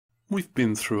We've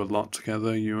been through a lot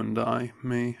together, you and I,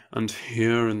 me. And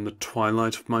here, in the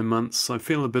twilight of my months, I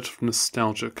feel a bit of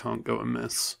nostalgia can't go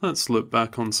amiss. Let's look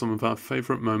back on some of our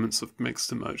favourite moments of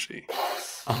mixed emoji.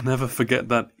 I'll never forget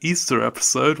that Easter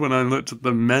episode when I looked at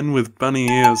the men with bunny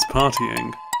ears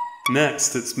partying.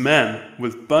 Next, it's men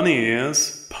with bunny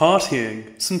ears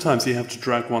partying. Sometimes you have to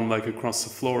drag one leg across the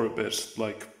floor a bit,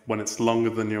 like when it's longer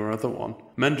than your other one.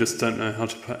 Men just don't know how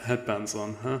to put headbands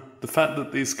on, huh? The fact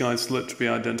that these guys look to be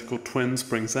identical twins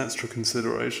brings extra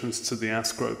considerations to the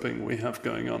ass-groping we have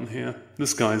going on here.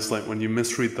 This guy's like when you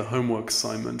misread the homework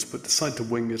assignment but decide to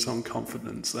wing it on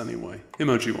confidence anyway.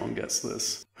 Emoji 1 gets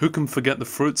this. Who can forget the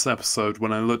fruits episode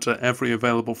when I looked at every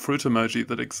available fruit emoji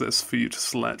that exists for you to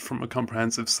select from a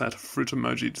comprehensive set of fruit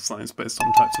emoji designs based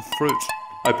on types of fruit?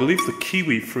 I believe the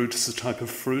kiwi fruit is a type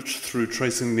of fruit through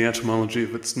tracing the etymology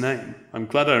of its name. I'm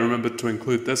glad I remembered to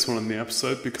include this one in the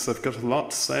episode because I've got a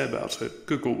lot to say about it.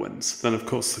 Google wins. Then of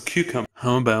course the cucumber.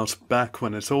 How about back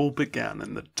when it all began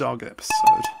in the dog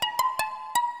episode?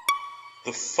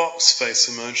 The fox face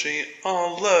emoji.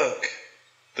 Oh look!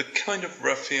 The kind of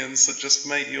ruffians that just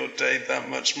make your day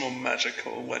that much more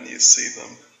magical when you see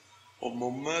them. Or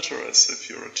more murderous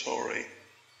if you're a Tory.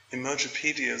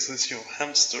 Emojipedia's is your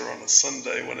hamster on a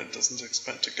Sunday when it doesn't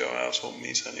expect to go out or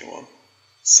meet anyone.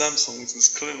 Samsung's is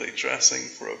clearly dressing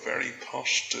for a very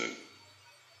posh do.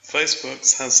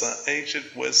 Facebook's has that aged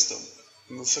wisdom,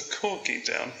 and there's a corgi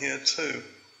down here too.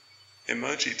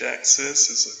 Emojidex's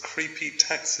is a creepy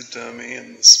taxidermy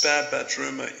in the spare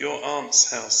bedroom at your aunt's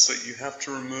house that you have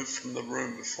to remove from the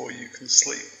room before you can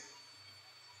sleep.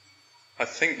 I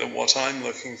think that what I'm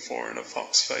looking for in a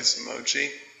fox face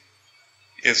emoji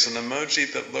is an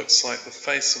emoji that looks like the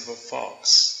face of a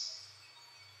fox.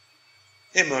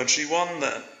 Emoji 1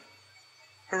 then.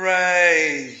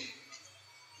 Hooray!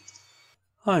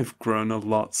 I've grown a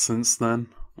lot since then.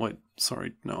 Wait,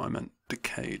 sorry, no, I meant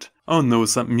decayed. Oh, and there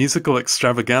was that musical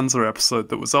extravaganza episode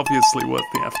that was obviously worth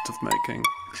the effort of making.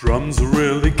 Drums are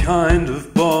really kind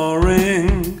of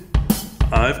boring.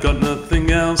 I've got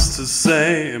nothing else to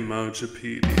say,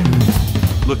 Emojipedia.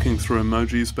 Looking through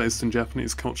emojis based in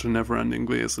Japanese culture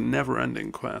never-endingly is a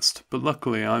never-ending quest, but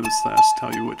luckily I was there to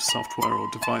tell you which software or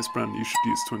device brand you should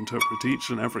use to interpret each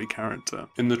and every character.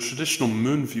 In the traditional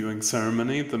moon viewing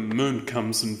ceremony, the moon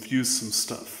comes and views some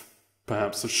stuff.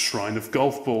 Perhaps a shrine of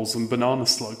golf balls and banana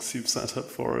slugs you've set up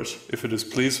for it. If it is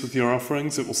pleased with your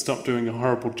offerings, it will stop doing a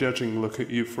horrible judging look at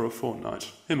you for a fortnight.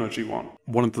 Emoji 1.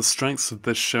 One of the strengths of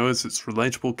this show is its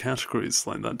relatable categories,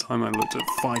 like that time I looked at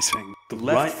fighting. The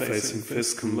left-facing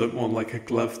fist can look more like a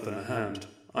glove than a hand.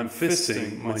 I'm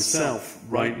fisting myself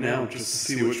right now just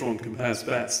to see which one compares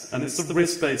best, and it's the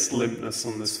wrist-based limpness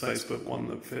on this Facebook one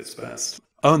that fits best.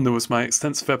 Oh, and there was my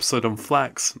extensive episode on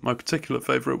flags. My particular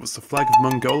favourite was the flag of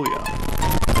Mongolia.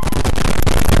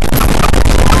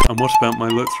 And what about my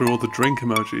look through all the drink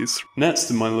emojis?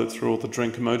 Next in my look through all the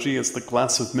drink emoji is the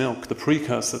glass of milk, the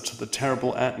precursor to the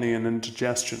terrible acne and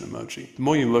indigestion emoji. The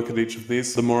more you look at each of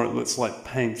these, the more it looks like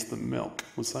paint than milk.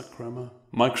 Was that grammar?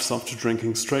 Microsoft are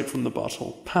drinking straight from the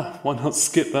bottle. Pah, why not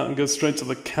skip that and go straight to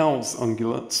the cow's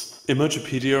ungulates?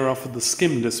 Emojipedia offer the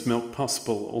skimdest milk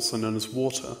possible, also known as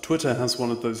water. Twitter has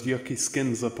one of those yucky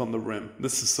skins up on the rim.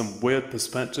 This is some weird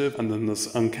perspective, and then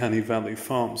there's Uncanny Valley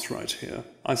Farms right here.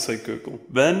 I say Google.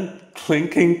 Then,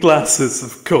 clinking glasses,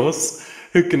 of course.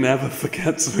 Who can ever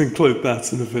forget to include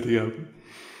that in a video?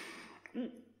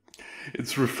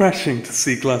 It's refreshing to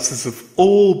see glasses of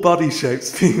all body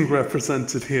shapes being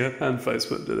represented here, and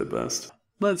Facebook did it best.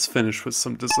 Let's finish with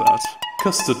some dessert.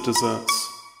 Custard desserts.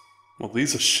 Well,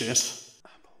 these are shit.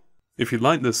 If you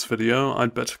like this video,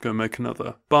 I'd better go make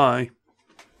another. Bye!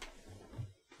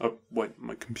 Oh, wait,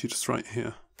 my computer's right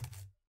here.